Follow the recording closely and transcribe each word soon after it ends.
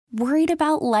Worried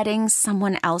about letting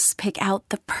someone else pick out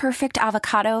the perfect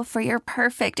avocado for your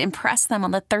perfect impress them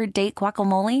on the third date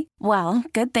guacamole? Well,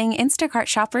 good thing Instacart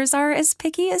shoppers are as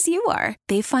picky as you are.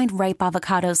 They find ripe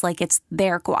avocados like it's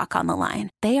their guac on the line.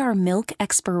 They are milk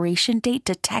expiration date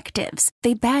detectives.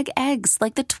 They bag eggs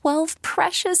like the 12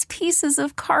 precious pieces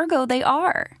of cargo they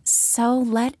are. So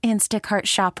let Instacart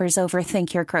shoppers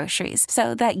overthink your groceries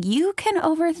so that you can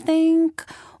overthink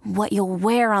what you'll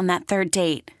wear on that third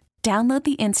date. Download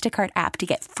the Instacart app to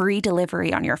get free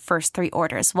delivery on your first 3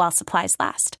 orders while supplies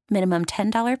last. Minimum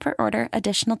 $10 per order.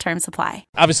 Additional terms apply.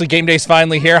 Obviously, game day's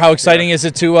finally here. How exciting is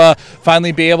it to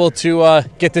finally be able to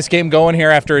get this game going here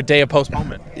after a day of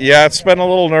postponement? Yeah, it's been a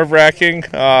little nerve-wracking.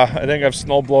 I think I've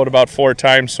snowblowed about 4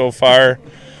 times so far.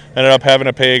 Ended up having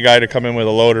to pay a guy to come in with a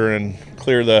loader and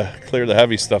clear the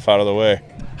heavy stuff out of the way.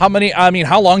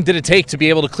 How long did it take to be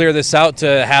able to clear this out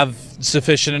to have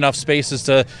sufficient enough spaces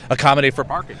to accommodate for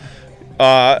parking?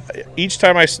 Each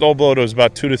time I snowblowed, it was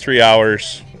about 2 to 3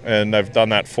 hours, and I've done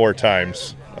that 4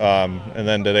 times. And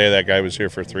then today that guy was here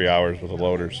for 3 hours with a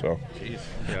loader. So,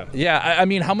 yeah.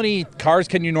 How many cars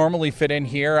can you normally fit in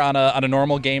here on a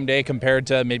normal game day compared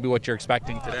to maybe what you're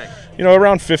expecting today?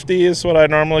 Around 50 is what I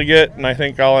normally get, and I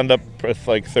think I'll end up with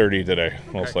like 30 today,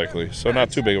 most likely. So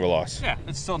not too big of a loss. Yeah,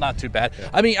 it's still not too bad.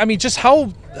 Yeah. Just how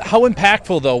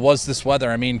impactful though was this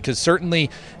weather? Because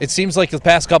certainly it seems like the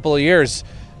past couple of years,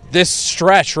 this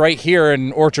stretch right here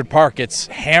in Orchard Park gets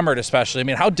hammered especially.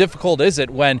 How difficult is it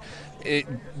when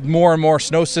more and more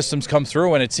snow systems come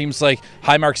through and it seems like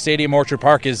Highmark Stadium, Orchard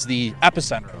Park is the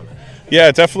epicenter of it? Yeah,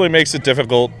 it definitely makes it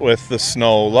difficult with the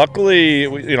snow. Luckily,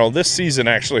 this season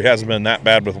actually hasn't been that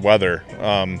bad with weather.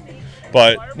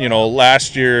 But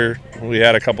last year we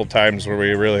had a couple times where we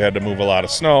really had to move a lot of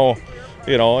snow,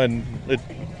 and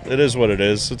it is what it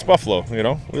is. It's Buffalo,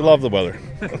 We love the weather.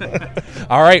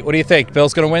 All right, what do you think?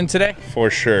 Bill's going to win today? For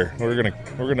sure. We're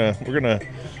gonna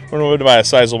win by a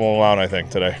sizable amount, I think,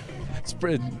 today.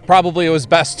 Probably it was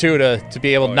best too to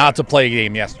be able not to play a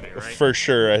game yesterday, right? For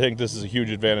sure. I think this is a huge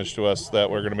advantage to us that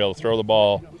we're going to be able to throw the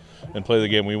ball and play the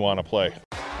game we want to play.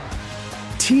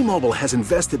 T-Mobile has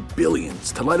invested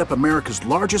billions to light up America's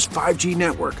largest 5G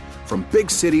network, from big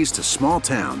cities to small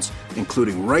towns,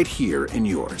 including right here in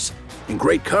yours. And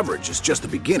great coverage is just the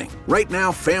beginning. Right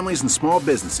now, families and small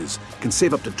businesses can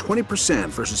save up to 20%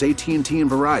 versus AT&T and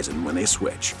Verizon when they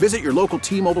switch. Visit your local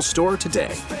T-Mobile store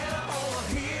today.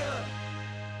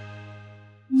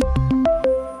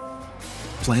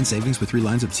 Plan savings with 3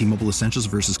 lines of T-Mobile Essentials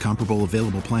versus comparable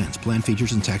available plans. Plan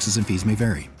features and taxes and fees may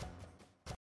vary.